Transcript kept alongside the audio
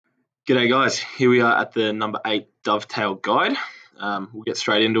G'day guys, here we are at the number 8 dovetail guide. We'll get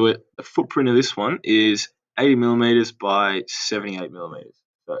straight into it. The footprint of this one is 80mm by 78mm.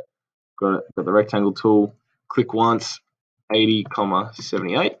 So got the rectangle tool, click once,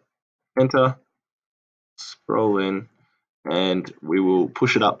 80,78, enter, scroll in, and we will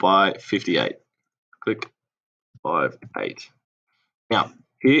push it up by 58. Click 58. Now,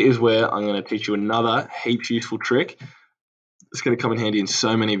 here is where I'm going to teach you another heaps useful trick. It's going to come in handy in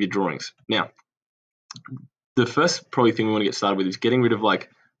so many of your drawings. Now, the first probably thing we want to get started with is getting rid of like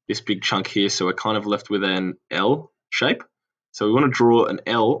this big chunk here, so we're kind of left with an L shape. So we want to draw an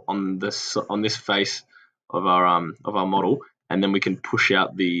L on this face of our model, and then we can push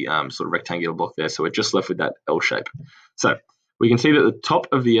out the sort of rectangular block there. So we're just left with that L shape. So we can see that the top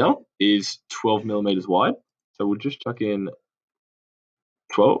of the L is 12mm wide. So we'll just chuck in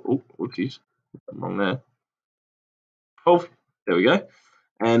 12. Oh, whoopsies, wrong there. 12. There we go.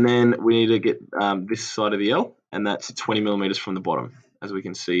 And then we need to get this side of the L, and that's 20mm from the bottom, as we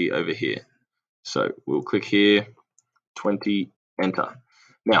can see over here. So we'll click here, 20, enter.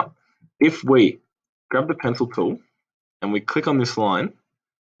 Now, if we grab the pencil tool and we click on this line,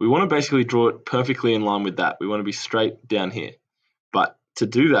 we want to basically draw it perfectly in line with that. We want to be straight down here. But to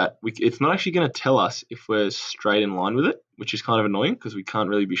do that, it's not actually going to tell us if we're straight in line with it, which is kind of annoying because we can't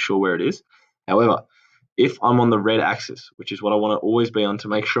really be sure where it is. However, if I'm on the red axis, which is what I want to always be on to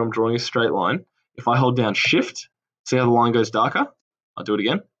make sure I'm drawing a straight line, if I hold down Shift, see how the line goes darker? I'll do it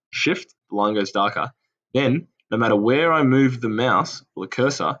again. Shift, the line goes darker. Then, no matter where I move the mouse or the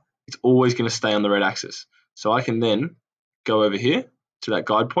cursor, it's always going to stay on the red axis. So I can then go over here to that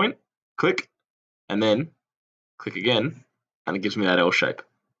guide point, click, and then click again, and it gives me that L shape,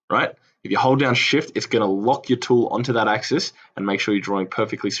 right? If you hold down Shift, it's going to lock your tool onto that axis and make sure you're drawing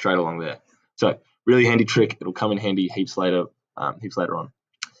perfectly straight along there. So, really handy trick. It'll come in handy heaps later on.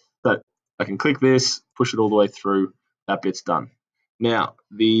 So I can click this, push it all the way through. That bit's done. Now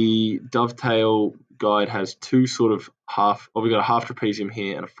the dovetail guide has two sort of we've got a half trapezium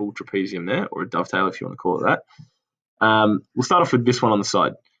here and a full trapezium there, or a dovetail if you want to call it that. We'll start off with this one on the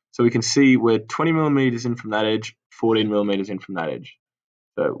side. So we can see we're 20mm in from that edge, 14mm in from that edge.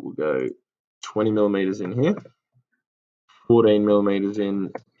 So we'll go 20mm in here, 14mm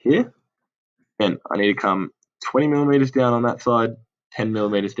in here. And I need to come 20mm down on that side,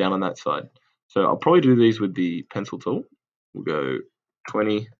 10mm down on that side. So I'll probably do these with the pencil tool. We'll go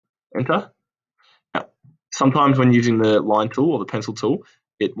 20, enter. Now, sometimes when using the line tool or the pencil tool,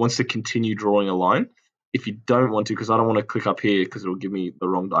 it wants to continue drawing a line. If you don't want to, because I don't want to click up here because it'll give me the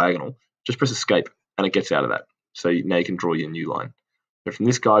wrong diagonal, just press escape and it gets out of that. So now you can draw your new line. So from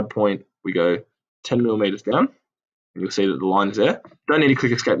this guide point, we go 10mm down. And you'll see that the line's there. Don't need to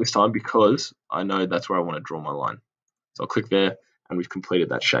click escape this time because I know that's where I want to draw my line. So I'll click there and we've completed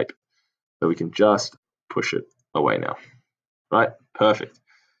that shape. So we can just push it away now. Right? Perfect.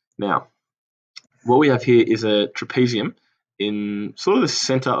 Now, what we have here is a trapezium in sort of the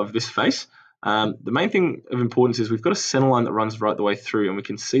center of this face. The main thing of importance is we've got a center line that runs right the way through, and we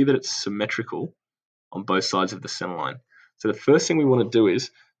can see that it's symmetrical on both sides of the center line. So the first thing we want to do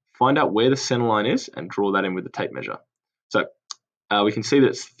is find out where the center line is and draw that in with the tape measure. So we can see that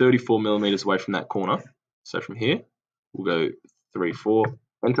it's 34mm away from that corner. So from here, we'll go 34,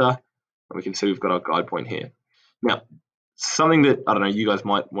 enter, and we can see we've got our guide point here. Now, something that, I don't know, you guys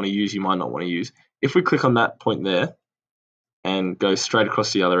might want to use, you might not want to use. If we click on that point there and go straight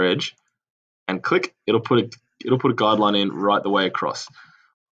across the other edge and click, it'll put a guideline in right the way across.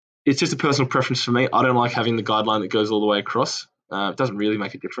 It's just a personal preference for me. I don't like having the guideline that goes all the way across. It doesn't really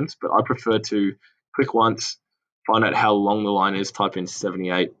make a difference, but I prefer to click once, find out how long the line is, type in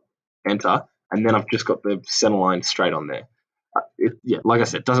 78, enter, and then I've just got the center line straight on there. Yeah, like I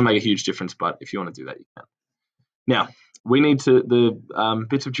said, it doesn't make a huge difference, but if you want to do that, you can. Now, we need to, the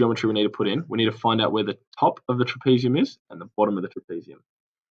bits of geometry we need to put in, we need to find out where the top of the trapezium is and the bottom of the trapezium.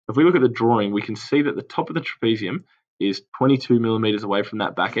 If we look at the drawing, we can see that the top of the trapezium is 22mm away from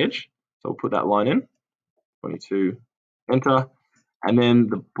that back edge. So we'll put that line in, 22, enter. And then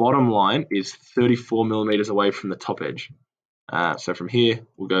the bottom line is 34mm away from the top edge. So from here,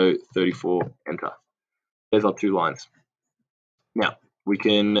 we'll go 34, enter. There's our two lines. Now, we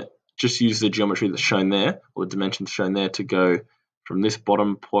can just use the geometry that's shown there, or the dimensions shown there, to go from this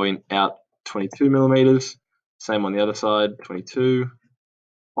bottom point out 22mm. Same on the other side, 22.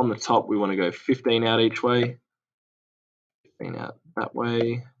 On the top, we want to go 15 out each way. 15 out that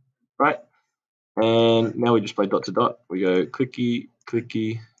way, right? And now we just play dot to dot. We go clicky,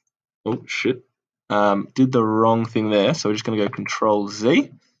 clicky. Oh, shit. Did the wrong thing there. So we're just going to go Control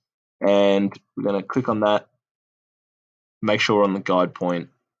Z. And we're going to click on that. Make sure we're on the guide point.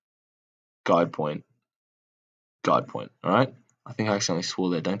 guide point, guide point. All right. I think I accidentally swore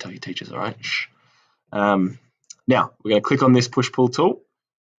there. Don't tell your teachers. All right. Shh. Now we're going to click on this push pull tool.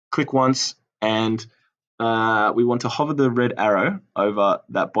 Click once, and we want to hover the red arrow over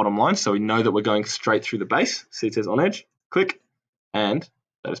that bottom line so we know that we're going straight through the base. See, it says on edge. Click, and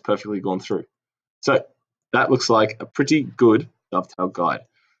that has perfectly gone through. So that looks like a pretty good dovetail guide.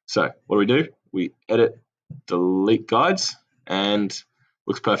 So what do? We edit, delete guides, and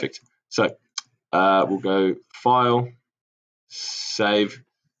looks perfect. So we'll go File, Save,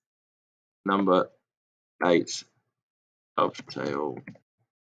 number 8 dovetail.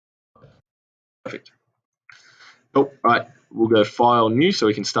 Perfect. Oh, right. We'll go File, New, so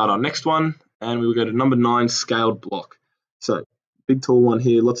we can start our next one, and we will go to number 9, Scaled Block. So big tall one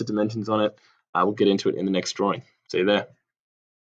here, lots of dimensions on it. We'll get into it in the next drawing. See you there.